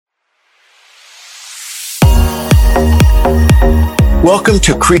Welcome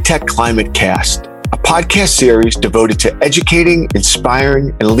to Cretech Climate Cast, a podcast series devoted to educating,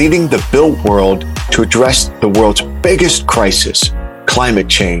 inspiring, and leading the built world to address the world's biggest crisis, climate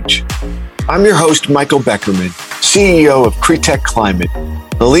change. I'm your host, Michael Beckerman, CEO of Cretech Climate,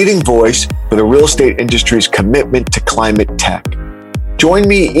 the leading voice for the real estate industry's commitment to climate tech. Join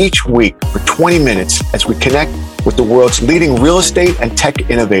me each week for 20 minutes as we connect with the world's leading real estate and tech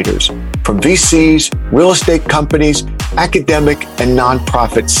innovators from VCs, real estate companies, academic, and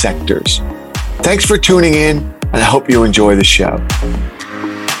nonprofit sectors. Thanks for tuning in, and I hope you enjoy the show.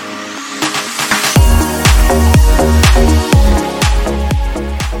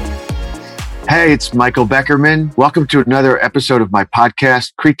 Hey, it's Michael Beckerman. Welcome to another episode of my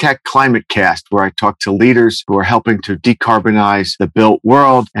podcast, Cretech Climate Cast, where I talk to leaders who are helping to decarbonize the built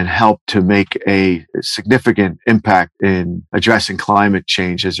world and help to make a significant impact in addressing climate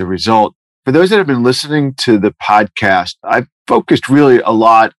change as a result. For those that have been listening to the podcast, I've focused really a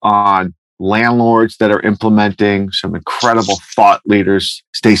lot on landlords that are implementing, some incredible thought leaders,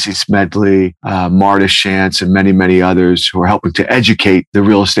 Stacy Smedley, Marta Shantz, and many, many others who are helping to educate the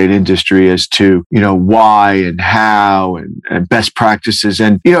real estate industry as to, why and how and best practices.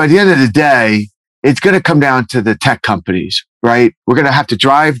 And, at the end of the day, it's going to come down to the tech companies, right? We're going to have to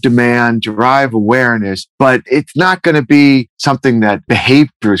drive demand, drive awareness, but it's not going to be something that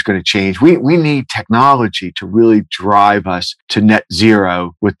behavior is going to change. We need technology to really drive us to net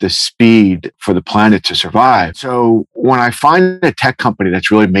zero with the speed for the planet to survive. So when I find a tech company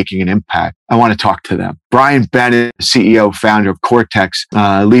that's really making an impact, I want to talk to them. Brian Bennett, CEO, founder of Cortex,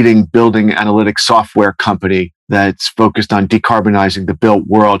 leading building analytics software company that's focused on decarbonizing the built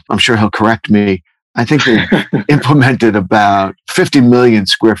world. I'm sure he'll correct me. I think they implemented about 50 million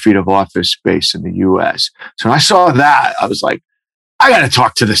square feet of office space in the US. So when I saw that, I was like, I got to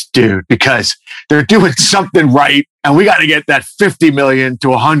talk to this dude because they're doing something right. And we got to get that 50 million to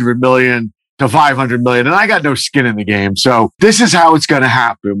 100 million to 500 million. And I got no skin in the game. So this is how it's going to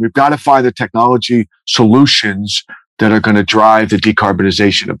happen. We've got to find the technology solutions that are going to drive the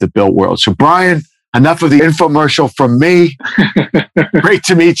decarbonization of the built world. So Brian, enough of the infomercial from me. Great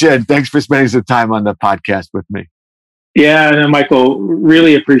to meet you, and thanks for spending some time on the podcast with me. Yeah, no, Michael,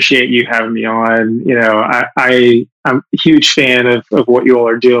 really appreciate you having me on. I'm a huge fan of what you all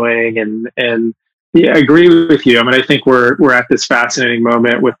are doing, and yeah, I agree with you. I mean, I think we're at this fascinating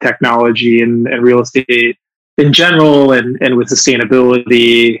moment with technology and real estate in general, and with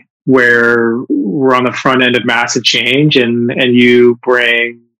sustainability, where we're on the front end of massive change, and you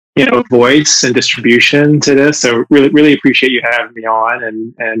bring voice and distribution to this. So really appreciate you having me on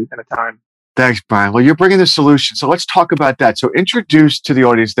and a time. Thanks, Brian. Well, you're bringing the solution. So let's talk about that. So introduce to the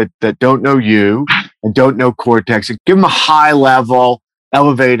audience that don't know you and don't know Cortex, and give them a high level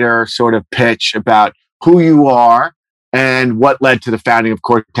elevator sort of pitch about who you are and what led to the founding of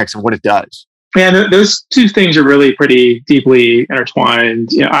Cortex and what it does. Yeah, those two things are really pretty deeply intertwined.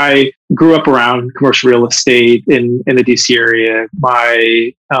 I grew up around commercial real estate in the DC area.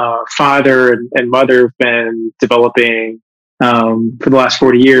 My father and mother have been developing for the last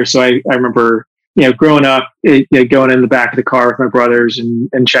 40 years. So I remember, growing up, going in the back of the car with my brothers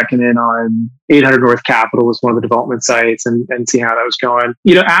and checking in on 800 North Capitol was one of the development sites and seeing how that was going.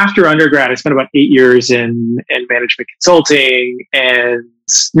 After undergrad, I spent about 8 years in management consulting and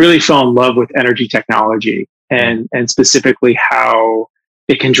really fell in love with energy technology and specifically how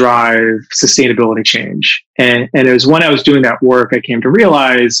it can drive sustainability change. And it was when I was doing that work, I came to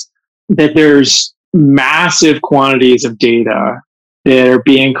realize that there's massive quantities of data that are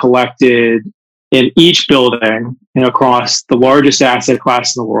being collected in each building, across the largest asset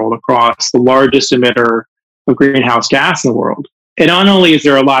class in the world, across the largest emitter of greenhouse gas in the world. And not only is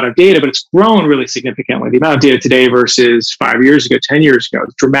there a lot of data, but it's grown really significantly. The amount of data today versus 5 years ago, 10 years ago,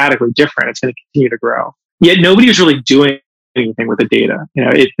 is dramatically different. It's going to continue to grow. Yet nobody was really doing anything with the data.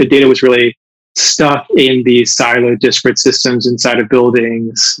 The data was really stuck in these siloed, disparate systems inside of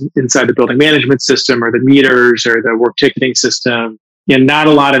buildings, inside the building management system or the meters or the work ticketing system. Not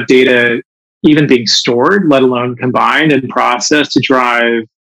a lot of data even being stored, let alone combined and processed to drive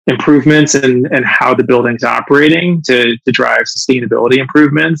improvements and how the building's operating to drive sustainability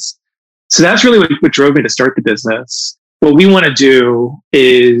improvements. So that's really what drove me to start the business. What we want to do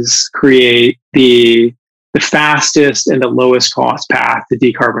is create the fastest and the lowest cost path to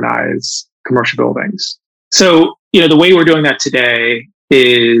decarbonize commercial buildings. So, the way we're doing that today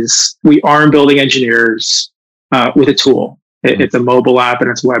is we arm building engineers with a tool. It's a mobile app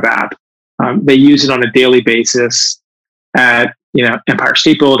and it's a web app. They use it on a daily basis at Empire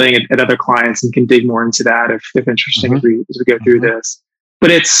State Building and other clients, and can dig more into that if interesting as we go through this.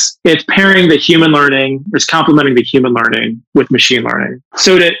 but it's pairing the human learning, it's complementing the human learning with machine learning.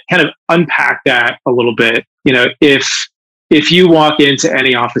 So to kind of unpack that a little bit, if you walk into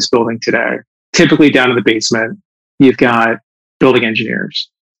any office building today, typically down in the basement, you've got building engineers.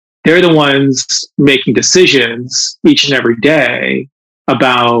 They're the ones making decisions each and every day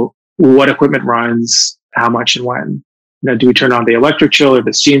about what equipment runs, how much and when. Do we turn on the electric chiller,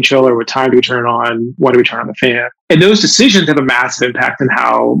 the steam chiller? What time do we turn it on? When do we turn on the fan? And those decisions have a massive impact on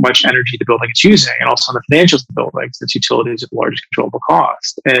how much energy the building is using, and also on the financials of the building, since utilities are the largest controllable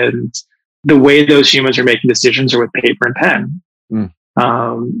cost. And the way those humans are making decisions are with paper and pen.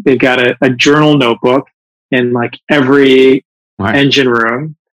 They've got a journal notebook in like every engine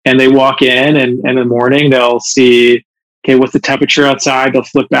room, and they walk in, and in the morning they'll see, okay, what's the temperature outside? They'll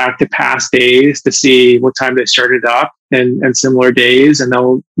flip back to past days to see what time they started up and similar days, and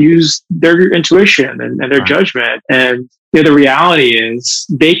they'll use their intuition and their judgment. And the reality is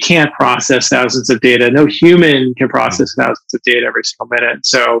they can't process thousands of data. No human can process thousands of data every single minute.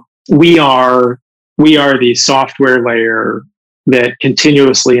 So we are the software layer that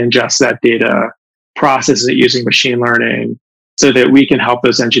continuously ingests that data, processes it using machine learning, so that we can help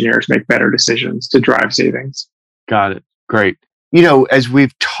those engineers make better decisions to drive savings. Got it. Great. As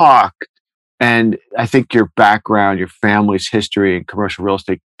we've talked, and I think your background, your family's history in commercial real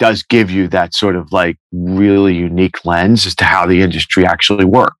estate does give you that sort of like really unique lens as to how the industry actually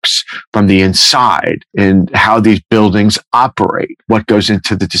works from the inside and how these buildings operate, what goes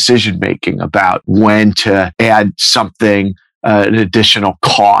into the decision making about when to add something, an additional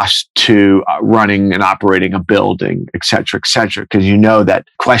cost to running and operating a building, et cetera, because that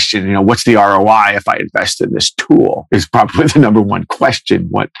question, what's the ROI if I invest in this tool, is probably the number one question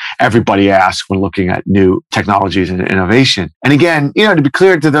what everybody asks when looking at new technologies and innovation. And again, to be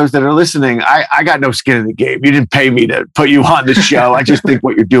clear to those that are listening, I got no skin in the game. You didn't pay me to put you on the show. I just think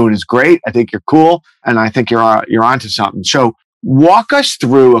what you're doing is great. I think you're cool, and I think you're onto something. So walk us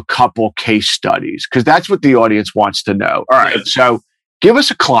through a couple case studies, because that's what the audience wants to know. All right. So give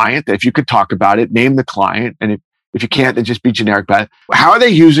us a client, if you could talk about it, name the client. And if you can't, then just be generic about it. How are they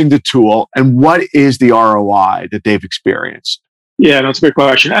using the tool, and what is the ROI that they've experienced? Yeah, that's a great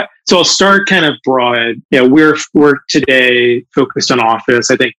question. So I'll start kind of broad. We're today focused on office.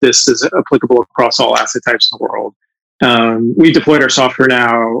 I think this is applicable across all asset types in the world. We've deployed our software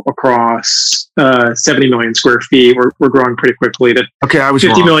now across 70 million square feet. We're growing pretty quickly. I was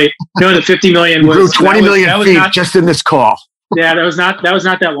 50 wrong. million. No, the 50 million was grew 20 million feet just in this call. Yeah, that was not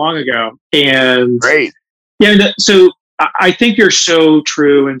that long ago. And great. Yeah, so I think you're so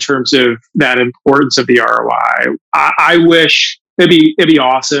true in terms of that importance of the ROI. I wish it'd be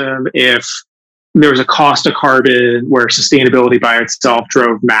awesome if there was a cost of carbon where sustainability by itself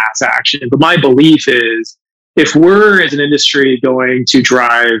drove mass action. But my belief is, if we're as an industry going to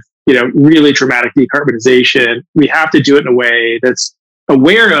drive, really dramatic decarbonization, we have to do it in a way that's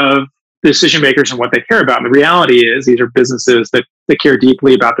aware of decision makers and what they care about. And the reality is these are businesses that care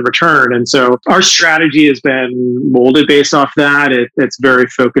deeply about the return. And so our strategy has been molded based off that. It's very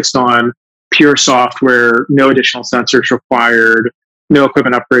focused on pure software, no additional sensors required, no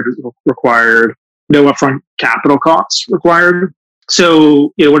equipment upgrade required, no upfront capital costs required.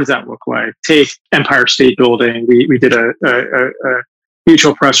 So, what does that look like? Take Empire State Building. We did a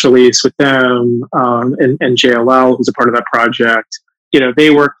mutual press release with them and JLL, who's a part of that project. They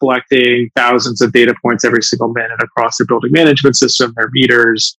were collecting thousands of data points every single minute across their building management system, their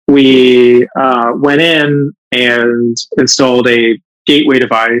meters. We went in and installed a gateway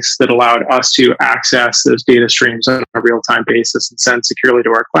device that allowed us to access those data streams on a real-time basis and send securely to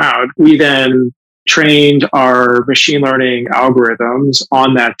our cloud. We then trained our machine learning algorithms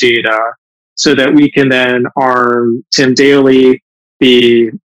on that data so that we can then arm Tim Daly,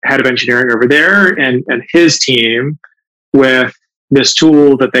 the head of engineering over there, and his team with this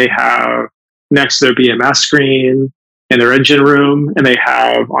tool that they have next to their BMS screen in their engine room, and they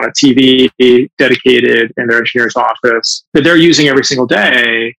have on a TV dedicated in their engineer's office that they're using every single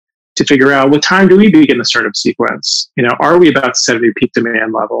day to figure out what time do we begin the startup sequence? Are we about to set a new peak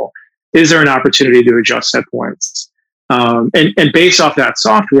demand level? Is there an opportunity to adjust set points? And based off that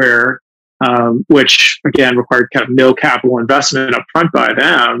software, which again required kind of no capital investment upfront by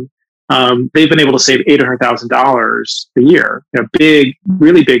them, they've been able to save $800,000 a year.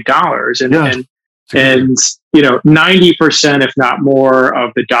 Really big dollars, and 90%, if not more,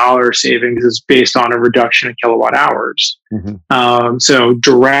 of the dollar savings is based on a reduction in kilowatt hours. Mm-hmm. So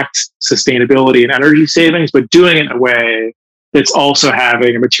direct sustainability and energy savings, but doing it in a way that's also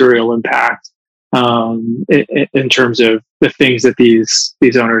having a material impact in terms of the things that these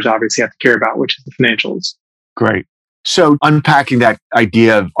owners obviously have to care about, which is the financials. Great. So unpacking that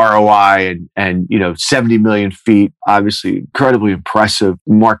idea of ROI and 70 million feet, obviously incredibly impressive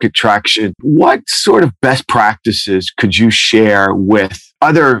market traction. What sort of best practices could you share with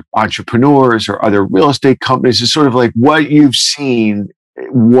other entrepreneurs or other real estate companies? Is sort of like what you've seen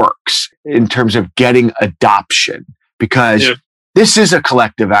works in terms of getting adoption, because this is a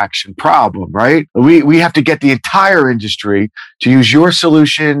collective action problem, right? We have to get the entire industry to use your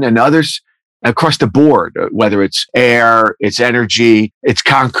solution and others across the board, whether it's air, it's energy, it's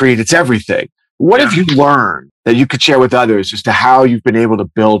concrete, it's everything. What have you learned that you could share with others as to how you've been able to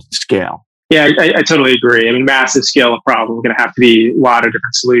build scale? Yeah, I totally agree. I mean, massive scale of problem, we're going to have to be a lot of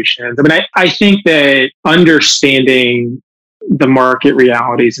different solutions. I mean, I think that understanding the market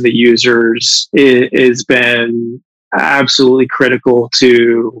realities of the users has been absolutely critical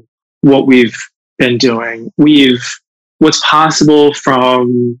to what we've been doing. What's possible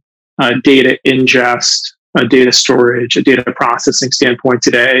from data ingest, a data storage, a data processing standpoint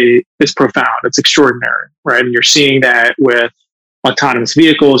today is profound. It's extraordinary, right? And you're seeing that with autonomous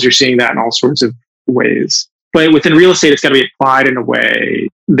vehicles. You're seeing that in all sorts of ways. But within real estate, it's got to be applied in a way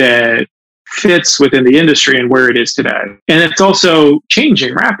that fits within the industry and where it is today. And it's also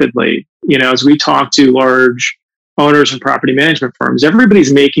changing rapidly. As we talk to large owners and property management firms,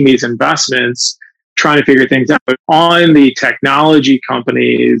 everybody's making these investments, trying to figure things out. But on the technology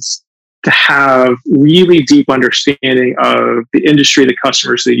companies to have really deep understanding of the industry, the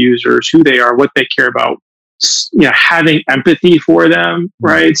customers, the users, who they are, what they care about, having empathy for them,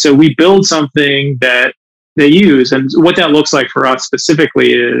 right? So we build something that they use. And what that looks like for us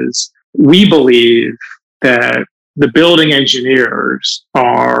specifically is we believe that the building engineers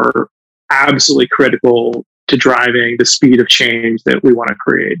are absolutely critical to driving the speed of change that we want to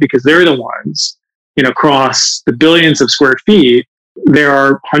create, because they're the ones, across the billions of square feet, there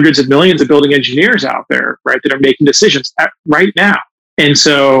are hundreds of millions of building engineers out there, right, that are making decisions right now. And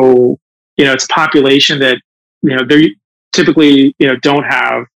so, it's a population that, they typically, don't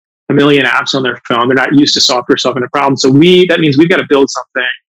have a million apps on their phone. They're not used to software solving a problem. So that means we've got to build something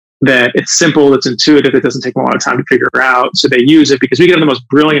that it's simple, it's intuitive, it doesn't take a lot of time to figure out. So they use it because we get the most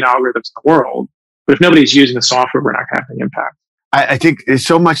brilliant algorithms in the world. But if nobody's using the software, we're not going to have any impact. I think there's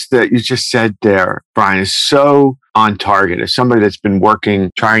so much that you just said there, Brian, is so on target. As somebody that's been working,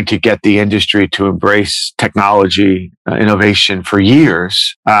 trying to get the industry to embrace technology, innovation for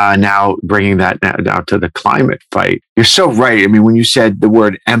years, now bringing that now to the climate fight. You're so right. I mean, when you said the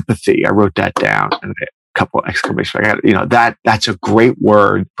word empathy, I wrote that down and a couple of exclamation marks. That's a great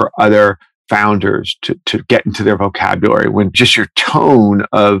word for other founders to get into their vocabulary, when just your tone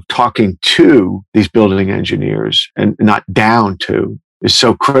of talking to these building engineers and not down to is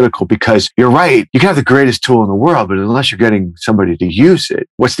so critical. Because you're right, you can have the greatest tool in the world, but unless you're getting somebody to use it,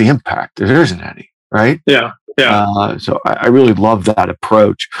 what's the impact? There isn't any, right? Yeah. So I really love that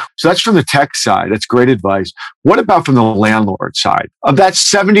approach. So that's from the tech side. That's great advice. What about from the landlord side? Of that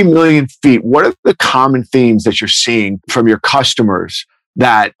 70 million feet, what are the common themes that you're seeing from your customers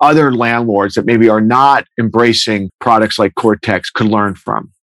that other landlords that maybe are not embracing products like Cortex could learn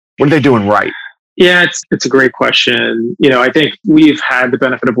from? What are they doing right? Yeah, it's a great question. I think we've had the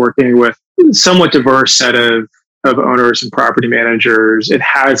benefit of working with a somewhat diverse set of owners and property managers. It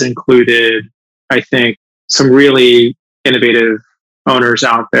has included, I think, some really innovative owners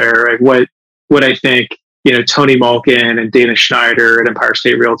out there. Like what I think, Tony Malkin and Dana Schneider at Empire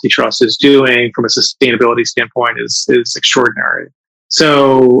State Realty Trust is doing from a sustainability standpoint is extraordinary.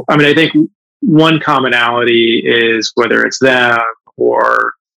 So, I mean, I think one commonality is whether it's them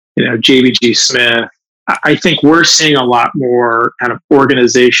or, JBG Smith, I think we're seeing a lot more kind of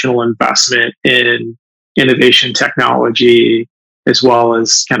organizational investment in innovation technology as well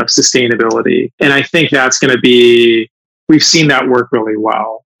as kind of sustainability. And I think that's going to we've seen that work really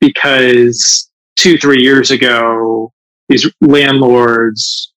well, because 2-3 years ago, these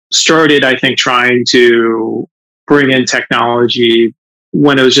landlords started, I think, trying to bring in technology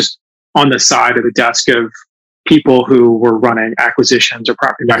when it was just on the side of the desk of people who were running acquisitions or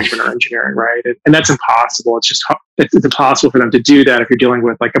property management or engineering, right? And that's impossible. It's impossible for them to do that if you're dealing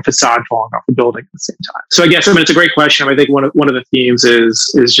with like a facade falling off a building at the same time. So I guess, it's a great question. I think one of the themes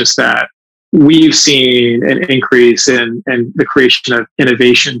is just that we've seen an increase in the creation of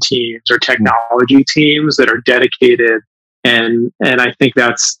innovation teams or technology teams that are dedicated, and I think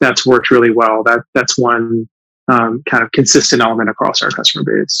that's worked really well. That's one kind of consistent element across our customer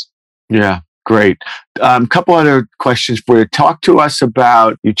base. Yeah, great. Couple other questions for you. Talk to us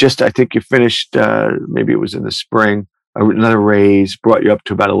about, I think you finished, maybe it was in the spring, another raise, brought you up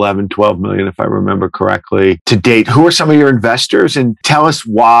to about 11, 12 million, if I remember correctly, to date. Who are some of your investors? And tell us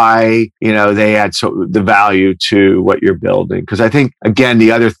why, they add the value to what you're building. Because I think, again,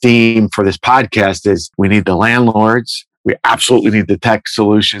 the other theme for this podcast is we need the landlords. We absolutely need the tech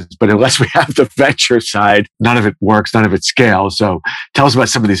solutions, but unless we have the venture side, none of it works, none of it scales. So tell us about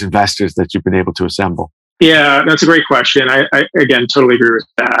some of these investors that you've been able to assemble. Yeah, that's a great question. I again, totally agree with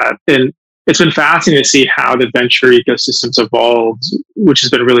that. And it's been fascinating to see how the venture ecosystem's evolved, which has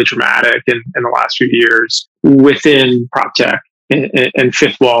been really dramatic in the last few years within PropTech and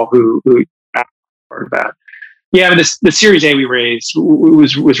Fifth Wall, who part of that. Yeah, the Series A we raised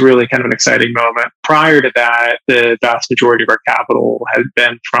was really kind of an exciting moment. Prior to that, the vast majority of our capital had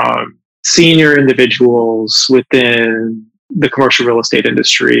been from senior individuals within the commercial real estate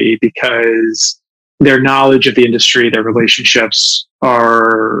industry because their knowledge of the industry, their relationships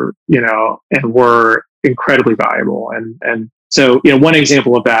are, and were incredibly valuable. And so, one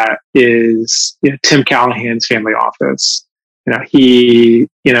example of that is, Tim Callahan's family office. He,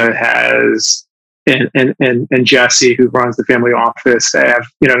 has and Jesse, who runs the family office, they have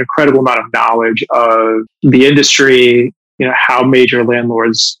an incredible amount of knowledge of the industry, how major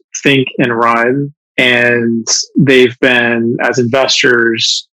landlords think and run, and they've been, as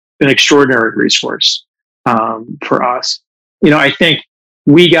investors, an extraordinary resource for us. I think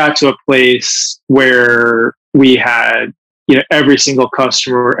we got to a place where we had every single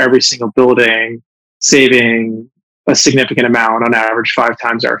customer, every single building saving a significant amount, on average 5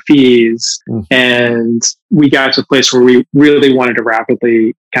 times our fees. And we got to a place where we really wanted to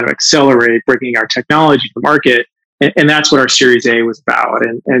rapidly kind of accelerate bringing our technology to the market. And that's what our Series A was about.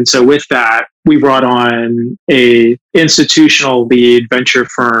 And so with that, we brought on a institutional lead venture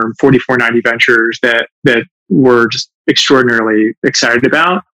firm, 4490 Ventures, that we're just extraordinarily excited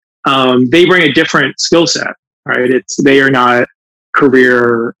about. They bring a different skill set, right? They are not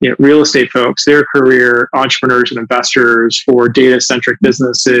career real estate folks. They're career entrepreneurs and investors for data-centric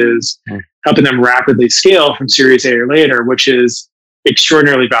businesses, helping them rapidly scale from Series A or later, which is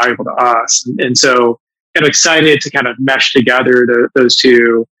extraordinarily valuable to us. And so I'm excited to kind of mesh together those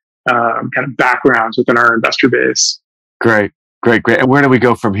two kind of backgrounds within our investor base. Great. And where do we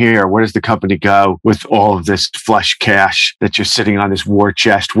go from here? Where does the company go with all of this flush cash that you're sitting on, this war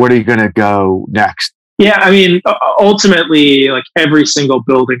chest? Where are you going to go next? Yeah, I mean, ultimately, like every single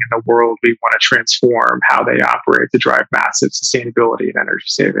building in the world, we want to transform how they operate to drive massive sustainability and energy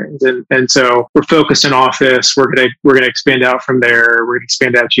savings. And so we're focused in office. We're gonna expand out from there. We're gonna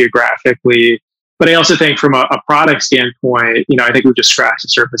expand out geographically. But I also think from a product standpoint, I think we've just scratched the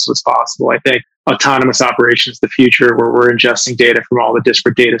surface of what's possible. I think autonomous operations is the future, where we're ingesting data from all the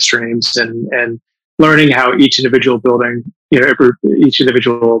disparate data streams and learning how each individual building, each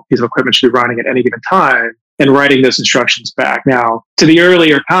individual piece of equipment should be running at any given time, and writing those instructions back. Now, to the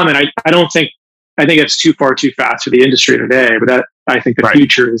earlier comment, I think it's too fast for the industry today, but I think the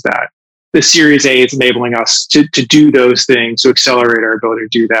future is that the Series A is enabling us to do those things, to accelerate our ability to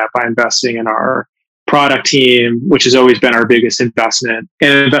do that by investing in our product team, which has always been our biggest investment,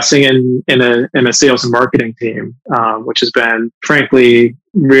 and investing in a sales and marketing team, which has been, frankly,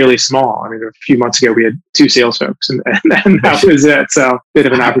 really small. I mean, a few months ago we had 2 sales folks, and that was it. So, bit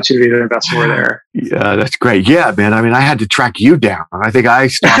of an opportunity to invest more there. Yeah, that's great. Yeah, man. I mean, I had to track you down. I think I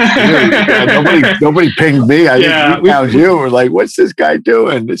stopped you. Nobody pinged me. We found you. We're like, what's this guy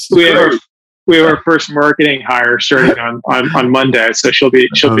doing? This is great. We have our first marketing hire starting on Monday, so she'll be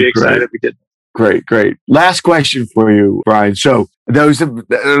excited. We did. Great. Last question for you, Brian. So those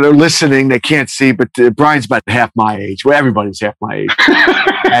that are listening, they can't see, but Brian's about half my age. Well, everybody's half my age.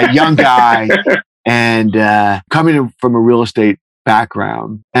 A young guy, and coming from a real estate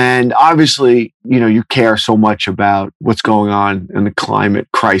background. And obviously, you care so much about what's going on in the climate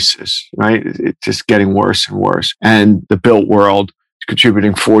crisis, right? It's just getting worse and worse. And the built world is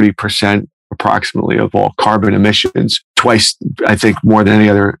contributing 40% approximately of all carbon emissions, twice, I think, more than any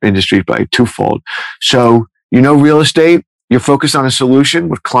other industry by twofold. So, real estate, you're focused on a solution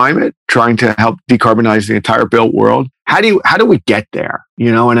with climate, trying to help decarbonize the entire built world. How do we get there?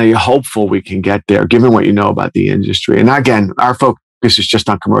 And are you hopeful we can get there, given what you know about the industry? And again, our focus is just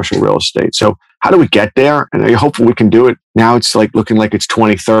on commercial real estate. So how do we get there? And are you hopeful we can do it? Now it's looking like it's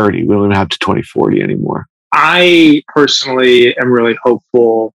 2030. We don't even have to 2040 anymore. I personally am really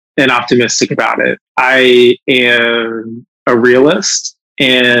hopeful and optimistic about it. I am a realist,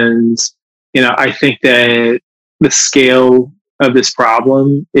 and I think that the scale of this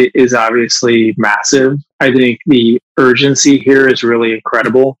problem is obviously massive. I think the urgency here is really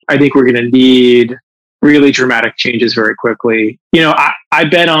incredible. I think we're going to need really dramatic changes very quickly. I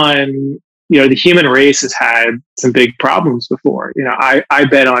bet on the human race has had some big problems before. I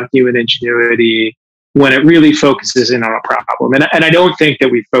bet on human ingenuity when it really focuses in on a problem. And I don't think that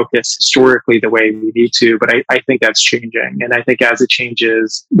we focus historically the way we need to, but I think that's changing. And I think as it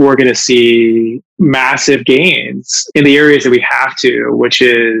changes, we're going to see massive gains in the areas that we have to, which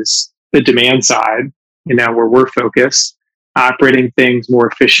is the demand side, where we're focused, operating things more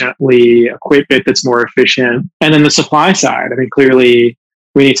efficiently, equipment that's more efficient. And then the supply side, clearly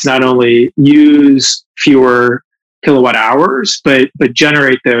we need to not only use fewer kilowatt hours, but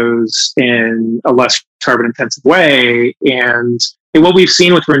generate those in a less carbon intensive way. And what we've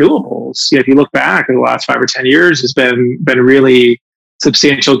seen with renewables, if you look back in the last 5 or 10 years, has been really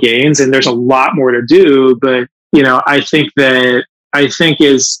substantial gains, and there's a lot more to do. But I think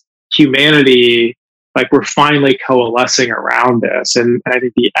as humanity, we're finally coalescing around this, and I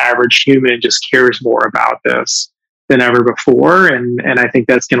think the average human just cares more about this than ever before, and I think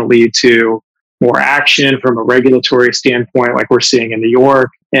that's going to lead to more action from a regulatory standpoint, like we're seeing in New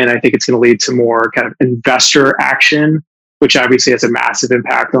York. And I think it's going to lead to more kind of investor action, which obviously has a massive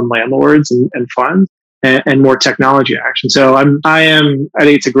impact on landlords and funds, and more technology action. So I think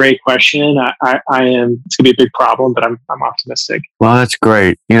it's a great question. It's going to be a big problem, but I'm optimistic. Well, that's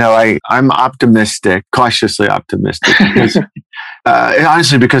great. I'm optimistic, cautiously optimistic, because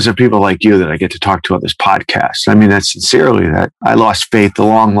honestly, because of people like you that I get to talk to on this podcast. That's sincerely that I lost faith a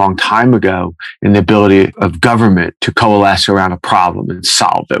long, long time ago in the ability of government to coalesce around a problem and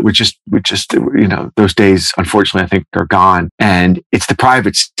solve it. We just, those days, unfortunately, I think are gone. And it's the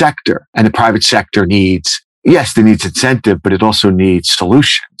private sector, and the private sector needs incentive, but it also needs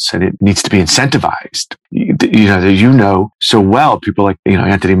solutions, and it needs to be incentivized. So well, people like,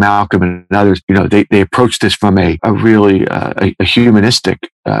 Anthony Malcolm and others, they approach this from a really humanistic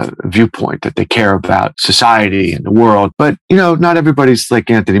viewpoint, that they care about society and the world. But, not everybody's like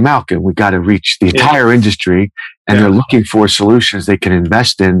Anthony Malcolm. We got to reach the entire industry, and they're looking for solutions they can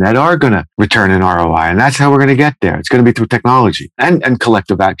invest in that are going to return an ROI. And that's how we're going to get there. It's going to be through technology and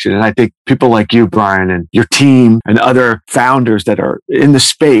collective action. And I think people like you, Brian, and your team and other founders that are in the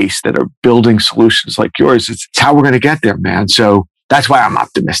space that are building solutions like yours, it's how we're going to get there, man. So that's why I'm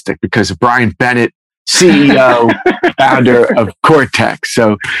optimistic, because of Brian Bennett, CEO, founder of CoreTech.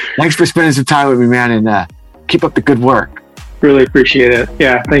 So thanks for spending some time with me, man, and keep up the good work. Really appreciate it.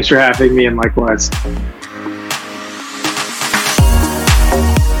 Yeah, thanks for having me, and likewise.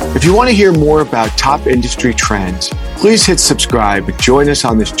 If you want to hear more about top industry trends, please hit subscribe and join us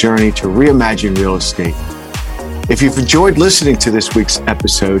on this journey to reimagine real estate. If you've enjoyed listening to this week's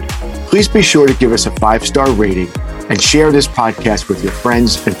episode, please be sure to give us a 5-star rating and share this podcast with your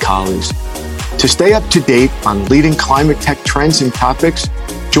friends and colleagues. To stay up to date on leading climate tech trends and topics,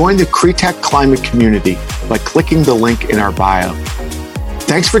 join the CRETech Climate community by clicking the link in our bio.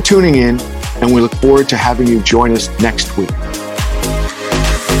 Thanks for tuning in, and we look forward to having you join us next week.